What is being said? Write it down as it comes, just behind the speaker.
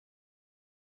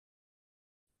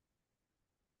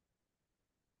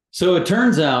So it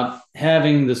turns out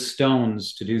having the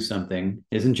stones to do something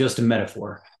isn't just a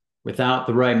metaphor. Without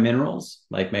the right minerals,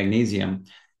 like magnesium,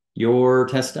 your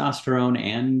testosterone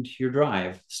and your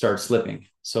drive start slipping.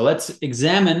 So let's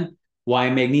examine why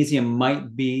magnesium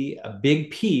might be a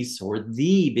big piece or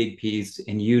the big piece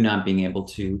in you not being able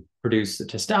to produce the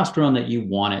testosterone that you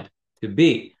want it to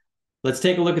be. Let's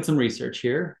take a look at some research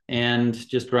here and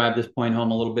just drive this point home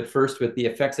a little bit first with the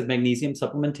effects of magnesium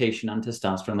supplementation on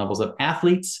testosterone levels of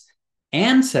athletes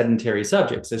and sedentary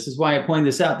subjects. This is why I point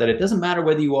this out, that it doesn't matter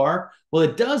whether you are, well,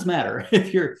 it does matter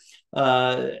if you're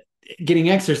uh, getting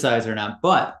exercise or not.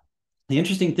 But the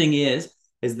interesting thing is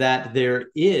that there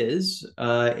is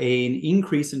an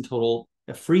increase in total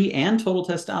free and total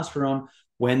testosterone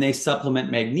when they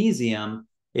supplement magnesium.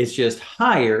 It's just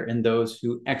higher in those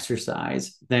who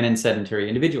exercise than in sedentary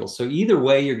individuals. So either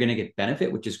way, you're going to get benefit,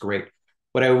 which is great.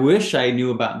 What I wish I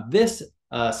knew about this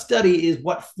study is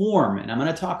what form, and I'm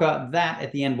going to talk about that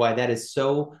at the end, why that is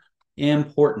so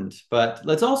important. But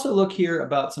let's also look here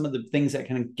about some of the things that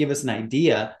can give us an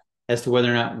idea as to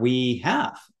whether or not we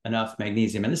have enough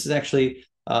magnesium. And this is actually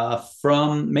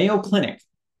from Mayo Clinic.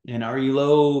 And are you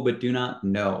low but do not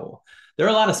know? There are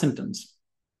a lot of symptoms.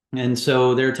 And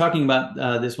so they're talking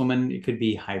about this woman. It could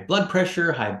be high blood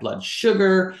pressure, high blood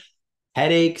sugar,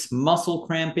 headaches, muscle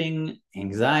cramping,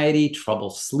 anxiety, trouble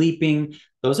sleeping.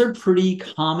 Those are pretty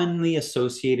commonly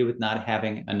associated with not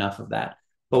having enough of that.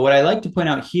 But what I like to point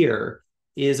out here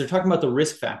is they're talking about the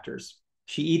risk factors.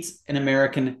 She eats an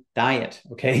American diet,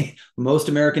 okay? Most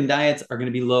American diets are going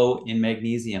to be low in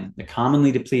magnesium, they're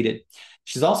commonly depleted.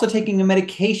 She's also taking a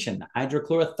medication,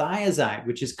 hydrochlorothiazide,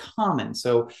 which is common.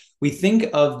 So we think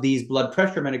of these blood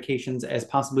pressure medications as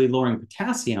possibly lowering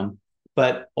potassium,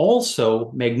 but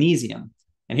also magnesium.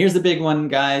 And here's the big one,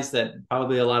 guys, that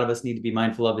probably a lot of us need to be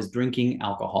mindful of is drinking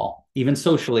alcohol, even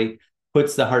socially,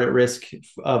 puts the heart at risk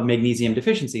of magnesium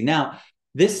deficiency. Now,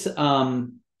 this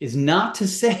is not to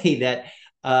say that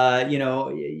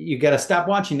you got to stop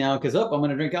watching now because I'm going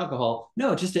to drink alcohol.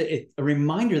 No, just a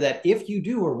reminder that if you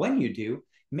do or when you do,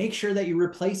 make sure that you're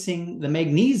replacing the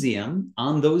magnesium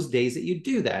on those days that you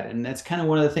do that. And that's kind of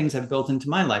one of the things I've built into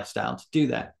my lifestyle to do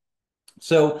that.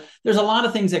 So there's a lot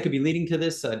of things that could be leading to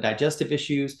this, digestive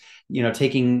issues,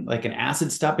 taking like an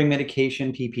acid stopping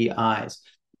medication, PPIs.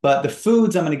 But the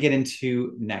foods I'm going to get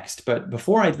into next. But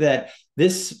before I do that,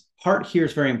 this part here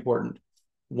is very important.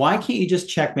 Why can't you just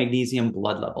check magnesium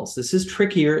blood levels? This is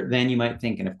trickier than you might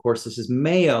think. And of course, this is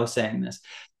Mayo saying this.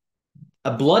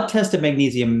 A blood test of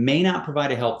magnesium may not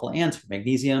provide a helpful answer.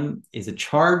 Magnesium is a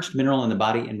charged mineral in the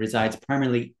body and resides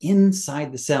primarily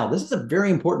inside the cell. This is a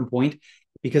very important point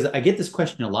because I get this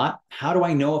question a lot. How do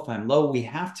I know if I'm low? We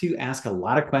have to ask a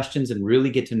lot of questions and really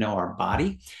get to know our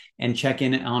body and check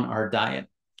in on our diet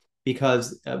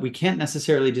because we can't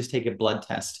necessarily just take a blood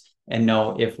test and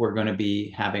know if we're going to be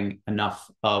having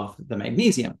enough of the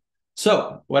magnesium.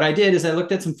 So what I did is I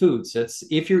looked at some foods.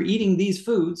 If you're eating these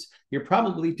foods, you're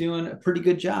probably doing a pretty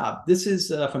good job. This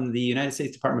is from the United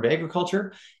States Department of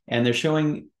Agriculture, and they're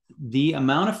showing the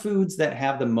amount of foods that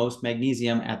have the most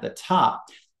magnesium at the top.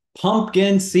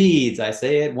 Pumpkin seeds. I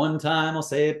say it one time, I'll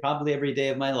say it probably every day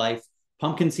of my life.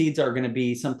 Pumpkin seeds are going to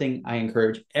be something I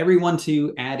encourage everyone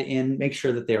to add in. Make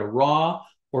sure that they're raw,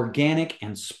 organic,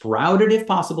 and sprouted if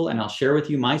possible. And I'll share with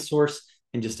you my source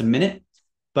in just a minute.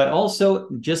 But also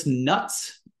just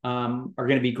nuts are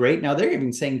going to be great. Now they're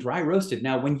even saying dry roasted.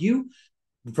 Now, when you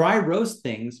dry roast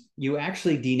things, you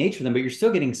actually denature them, but you're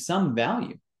still getting some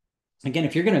value. Again,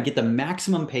 if you're going to get the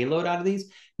maximum payload out of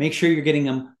these, make sure you're getting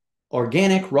them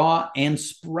organic, raw, and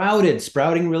sprouted.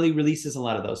 Sprouting really releases a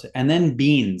lot of those. And then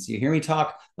beans. You hear me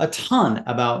talk a ton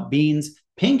about beans,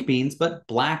 pink beans, but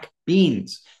black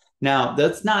beans. Now,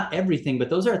 that's not everything, but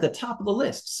those are at the top of the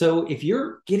list. So if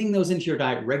you're getting those into your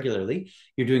diet regularly,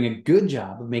 you're doing a good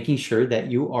job of making sure that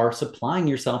you are supplying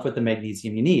yourself with the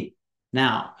magnesium you need.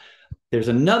 Now, there's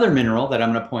another mineral that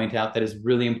I'm going to point out that is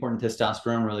really important to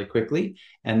testosterone really quickly,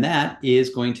 and that is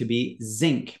going to be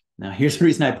zinc. Now, here's the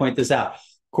reason I point this out.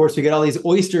 Of course, we got all these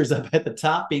oysters up at the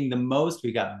top being the most.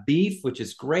 We got beef, which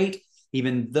is great.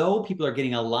 Even though people are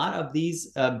getting a lot of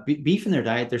these beef in their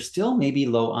diet, they're still maybe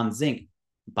low on zinc.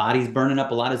 Body's burning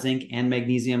up a lot of zinc and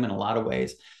magnesium in a lot of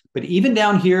ways. But even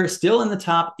down here, still in the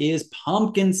top is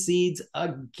pumpkin seeds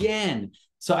again.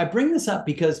 So I bring this up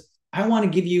because I want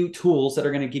to give you tools that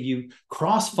are going to give you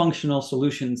cross-functional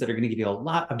solutions that are going to give you a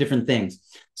lot of different things.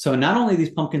 So not only are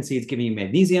these pumpkin seeds giving you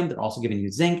magnesium, they're also giving you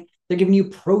zinc. They're giving you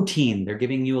protein. They're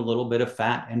giving you a little bit of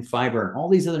fat and fiber and all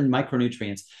these other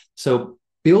micronutrients. So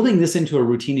building this into a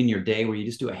routine in your day where you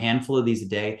just do a handful of these a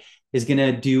day is going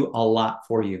to do a lot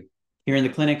for you. Here in the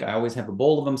clinic, I always have a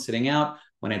bowl of them sitting out.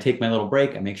 When I take my little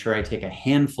break, I make sure I take a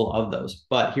handful of those.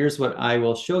 But here's what I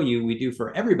will show you we do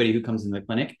for everybody who comes in the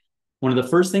clinic. One of the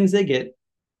first things they get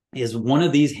is one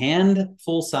of these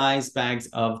handful size bags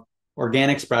of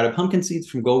organic sprouted pumpkin seeds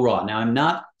from Go Raw. Now, I'm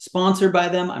not sponsored by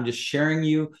them. I'm just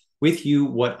sharing with you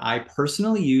what I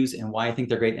personally use and why I think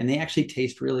they're great. And they actually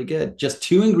taste really good. Just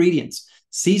 2 ingredients,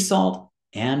 sea salt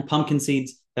and pumpkin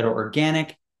seeds that are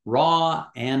organic, raw,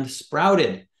 and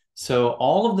sprouted. So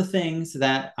all of the things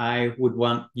that I would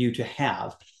want you to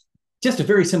have. Just a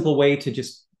very simple way to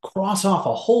just cross off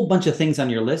a whole bunch of things on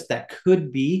your list that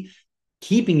could be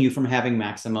keeping you from having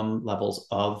maximum levels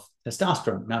of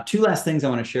testosterone. Now, 2 last things I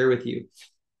want to share with you.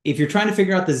 If you're trying to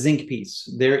figure out the zinc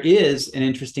piece, there is an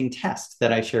interesting test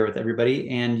that I share with everybody,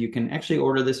 and you can actually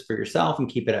order this for yourself and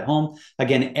keep it at home.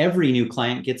 Again, every new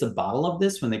client gets a bottle of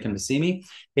this when they come to see me.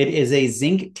 It is a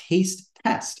zinc taste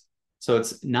test. So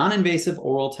it's non-invasive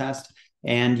oral test,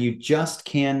 and you just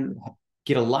can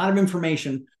get a lot of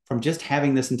information from just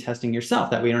having this and testing yourself.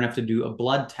 That way you don't have to do a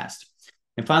blood test.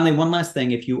 And finally, one last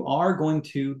thing, if you are going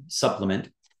to supplement,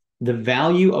 the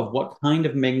value of what kind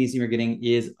of magnesium you're getting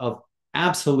is of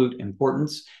absolute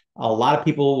importance. A lot of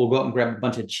people will go out and grab a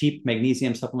bunch of cheap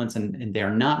magnesium supplements, and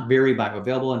they're not very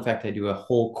bioavailable. In fact, I do a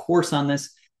whole course on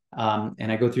this,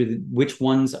 and I go through which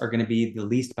ones are going to be the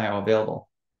least bioavailable.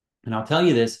 And I'll tell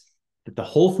you this, that the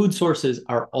whole food sources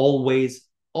are always,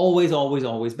 always, always,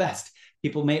 always best.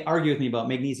 People may argue with me about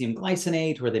magnesium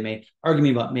glycinate, or they may argue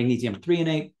with me about magnesium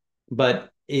threonate, but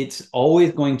it's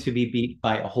always going to be beat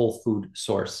by a whole food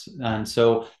source. And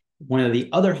so one of the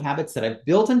other habits that I've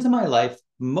built into my life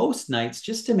most nights,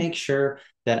 just to make sure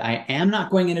that I am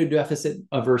not going into a deficit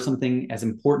over something as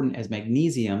important as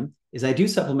magnesium, is I do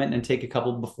supplement and take a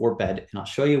couple before bed. And I'll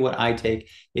show you what I take.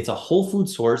 It's a whole food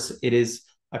source. It is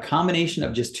a combination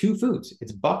of just 2 foods.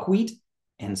 It's buckwheat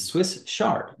and Swiss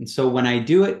chard. And so when I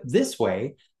do it this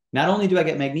way, not only do I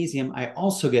get magnesium, I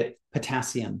also get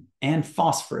potassium and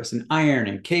phosphorus and iron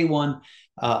and K1,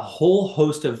 a whole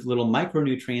host of little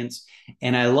micronutrients.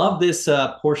 And I love this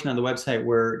portion on the website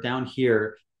where down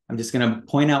here, I'm just going to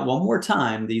point out one more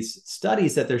time these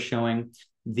studies that they're showing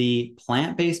the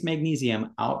plant-based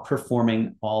magnesium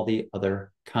outperforming all the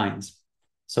other kinds.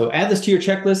 So add this to your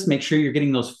checklist. Make sure you're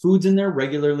getting those foods in there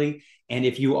regularly. And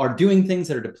if you are doing things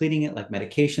that are depleting it, like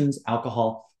medications,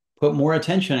 alcohol, put more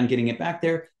attention on getting it back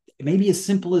there. It may be as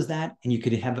simple as that, and you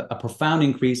could have a profound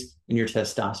increase in your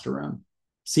testosterone.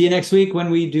 See you next week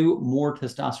when we do more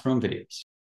testosterone videos.